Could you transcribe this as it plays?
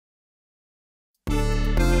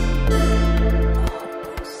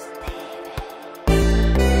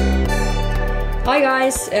Hi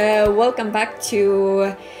guys, welcome back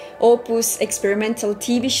to OOPUS experimental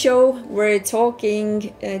TV show. We're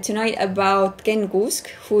talking tonight about Ken Kuusk,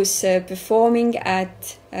 who's performing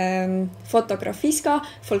at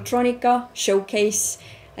Folktronica Showcase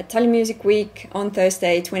at Tallinn Music Week on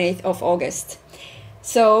Thursday, 28th of August.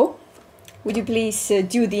 So, would you please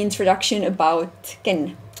do the introduction about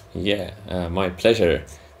Ken? Yeah, my pleasure.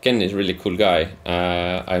 Ken is a really cool guy.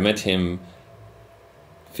 I met him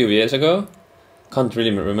a few years ago. Can't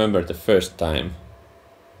really remember the first time,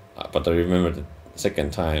 but I remember the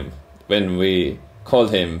second time when we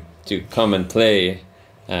called him to come and play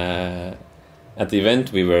at the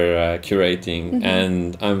event we were curating,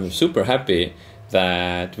 and I'm super happy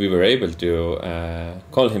that we were able to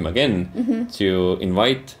call him again to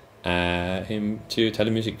invite him to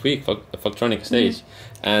Tallinn Music Week, Folktronica stage,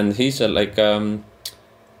 and he's he's a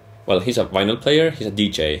vinyl player, he's a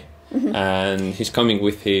DJ. And he's coming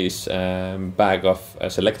with his bag of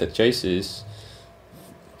selected choices,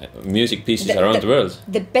 music pieces around the world.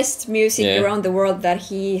 The best music around the world that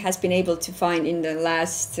he has been able to find in the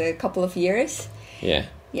last couple of years. Yeah.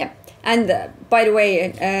 And by the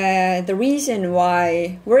way, the reason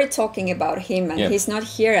why we're talking about him and he's not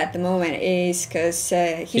here at the moment is because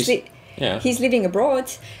he's living abroad,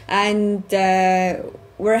 and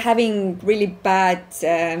we're having really bad...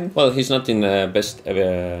 he's not in the best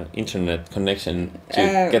internet connection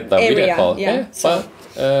to get the video call. But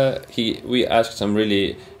we asked some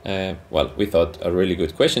really, we thought really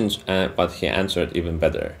good questions, but he answered even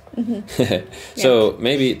better. So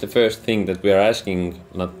maybe the first thing that we are asking,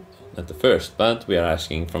 not the first, but we are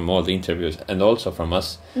asking from all the interviews and also from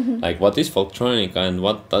us, like, what is Folktronica and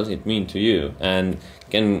what does it mean to you? And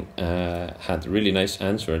Ken had a really nice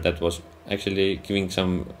answer that was actually giving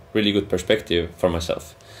some really good perspective for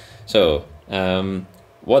myself. So,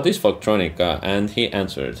 what is Folktronica? And he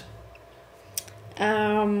answered.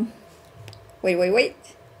 Wait.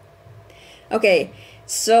 Okay,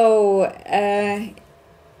 so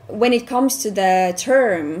when it comes to the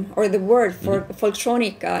term or the word for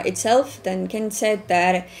Folktronica itself, then Ken said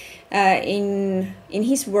that in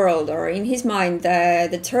his world or in his mind,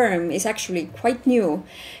 the term is actually quite new.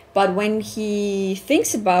 But when he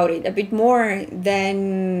thinks about it a bit more,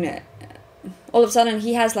 then all of a sudden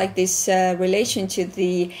he has like this relation to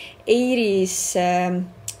the 80s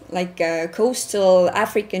coastal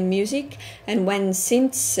African music, and when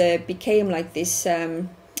synths became like this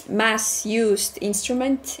mass used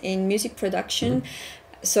instrument in music production.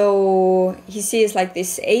 So he sees like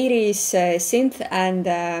this 80s synth and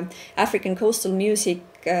African coastal music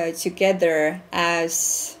together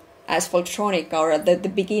as Folktronica, or the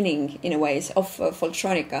beginning in a way of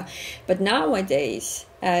Folktronica. But nowadays,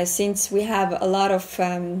 since we have a lot of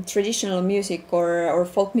traditional music or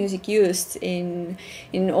folk music used in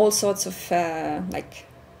all sorts of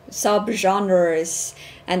sub-genres,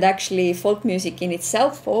 and actually folk music in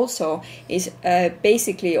itself also is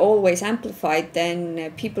basically always amplified,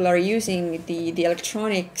 then people are using the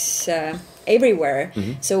electronics everywhere.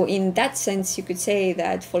 So in that sense, you could say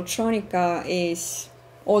that Folktronica is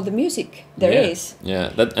all the music there is.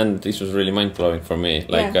 And this was really mind-blowing for me.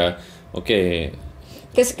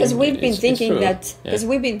 Because we've been thinking that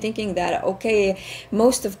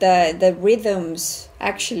most of the rhythms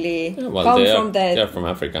actually come from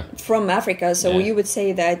Africa. From Africa, so you would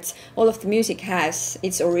say that all of the music has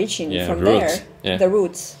its origin from roots. there, the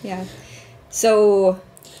roots. So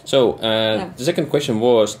the second question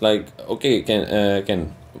was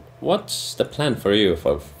Ken, what's the plan for you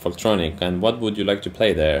for Folktronica, and what would you like to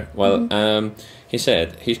play there? Well, he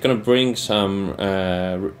said he's gonna bring some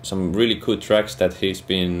really cool tracks that he's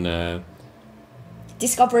been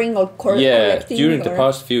discovering or collecting during the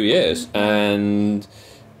past few years, and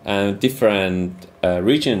different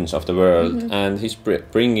regions of the world, and he's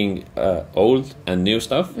bringing old and new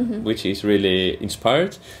stuff, which is really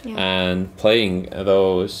inspired, and playing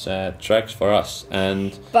those tracks for us.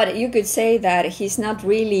 But you could say that he's not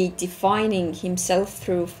really defining himself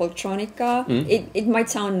through Folktronica. It might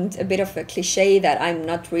sound a bit of a cliche that I'm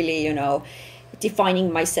not really,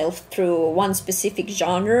 defining myself through one specific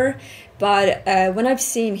genre. But when I've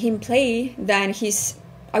seen him play, then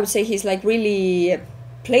I would say he's like really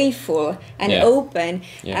playful and open,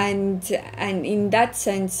 and in that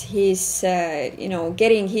sense he's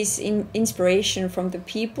getting his inspiration from the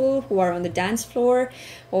people who are on the dance floor,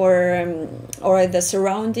 or the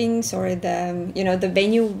surroundings, or the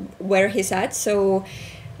venue where he's at. So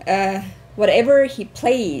whatever he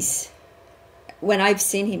plays, when I've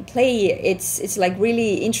seen him play, it's like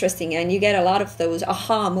really interesting, and you get a lot of those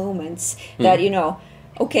aha moments that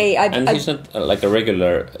Okay, and he's not like a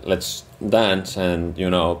regular let's dance and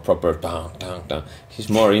proper down. He's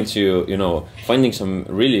more into finding some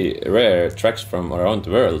really rare tracks from around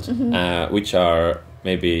the world, which are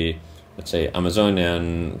maybe let's say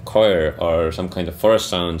Amazonian choir or some kind of forest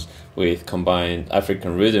sounds with combined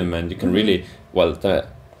African rhythm, and you can really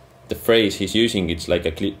the phrase he's using, it's like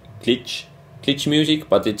a glitch music,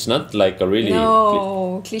 but it's not like a really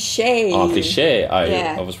cliche. Oh, cliche!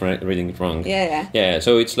 I was reading it wrong. Yeah.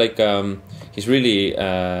 So it's like he's really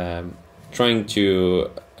trying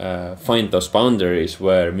to find those boundaries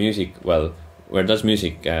where music, where does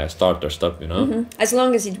music start or stop? As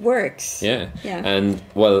long as it works. Yeah. And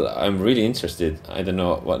I'm really interested. I don't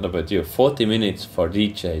know what about you. 40 minutes for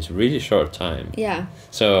DJ is really short time. Yeah.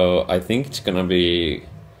 So I think it's gonna be.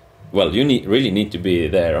 You really need to be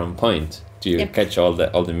there on point to catch all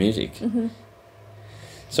the music.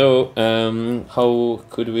 So how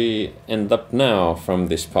could we end up now from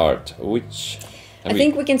this part? I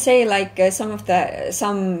think we can say like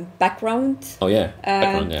some background. Oh yeah,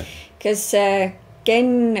 background. Because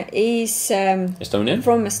Ken is Estonian?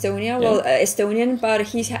 From Estonia. Estonian, but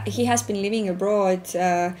he has been living abroad,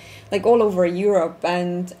 like all over Europe,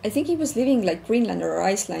 and I think he was living like Greenland or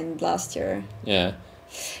Iceland last year. Yeah.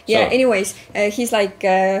 Yeah. So, anyways, he's like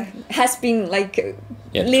has been like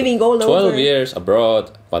living all 12 over. 12 years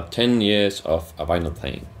abroad, but 10 years of vinyl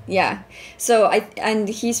playing. Yeah. So and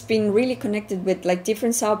he's been really connected with like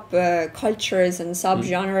different cultures and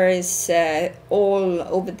genres all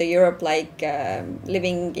over the Europe, like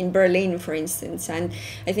living in Berlin, for instance. And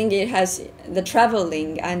I think it has the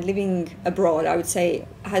traveling and living abroad, I would say,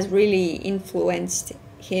 has really influenced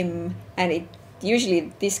him, and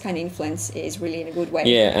usually this kind of influence is really in a good way.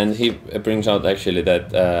 Yeah, and he brings out actually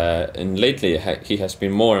that and lately he has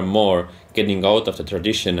been more and more getting out of the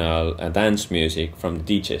traditional dance music from the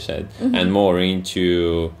DJ set and more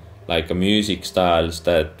into like a music styles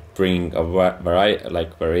that bring a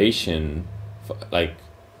variation, like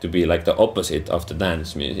to be like the opposite of the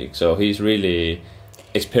dance music. So he's really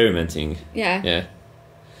experimenting. Yeah.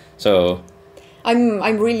 So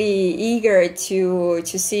I'm really eager to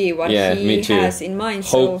see what he has in mind.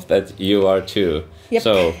 Hope that you are too. Yep.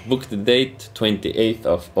 So book the date, 28th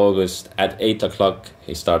of August at 8 o'clock.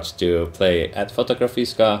 He starts to play at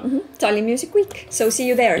Folktronica. Tallinn Music Week. So see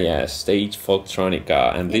you there. Yeah, stage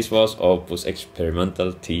Folktronica. And this was OOPUS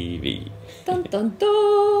Experimental TV. Dun, dun,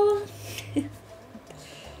 dun.